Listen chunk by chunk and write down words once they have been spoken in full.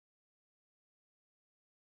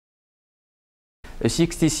A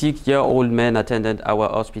 66-year-old man attended our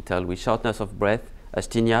hospital with shortness of breath,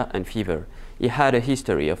 asthenia, and fever. He had a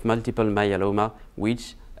history of multiple myeloma,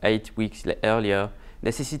 which, 8 weeks earlier,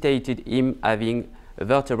 necessitated him having a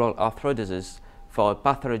vertebral arthrodesis for a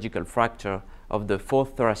pathological fracture of the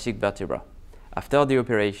fourth thoracic vertebra. After the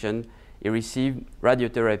operation, he received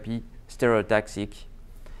radiotherapy stereotactic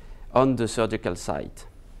on the surgical site.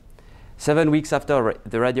 7 weeks after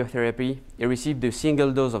the radiotherapy, he received a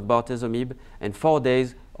single dose of bortezomib and 4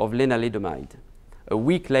 days of lenalidomide. A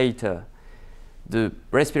week later, the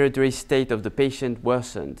respiratory state of the patient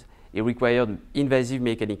worsened. He required invasive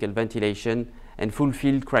mechanical ventilation and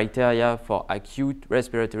fulfilled criteria for acute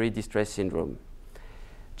respiratory distress syndrome.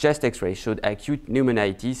 Chest X-ray showed acute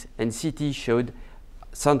pneumonitis, and CT showed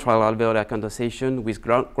central alveolar condensation with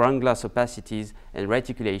ground glass opacities and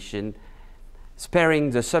reticulation, sparing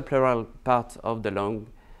the subpleural part of the lung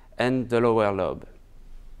and the lower lobe.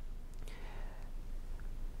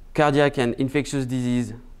 Cardiac and infectious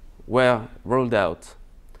disease were ruled out.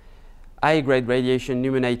 High-grade radiation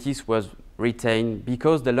pneumonitis was retained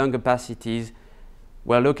because the lung opacities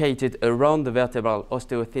were located around the vertebral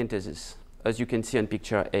osteosynthesis, as you can see on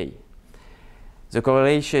picture A. The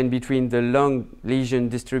correlation between the lung lesion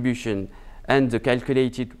distribution and the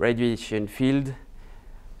calculated radiation field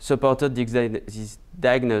supported this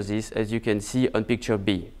diagnosis, as you can see on picture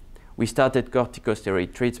B. We started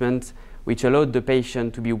corticosteroid treatment, which allowed the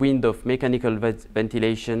patient to be weaned off mechanical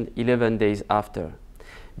ventilation 11 days after.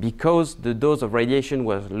 Because the dose of radiation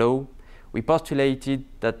was low, we postulated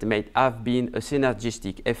that there might have been a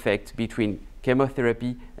synergistic effect between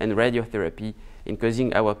chemotherapy and radiotherapy in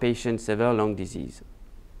causing our patients severe lung disease.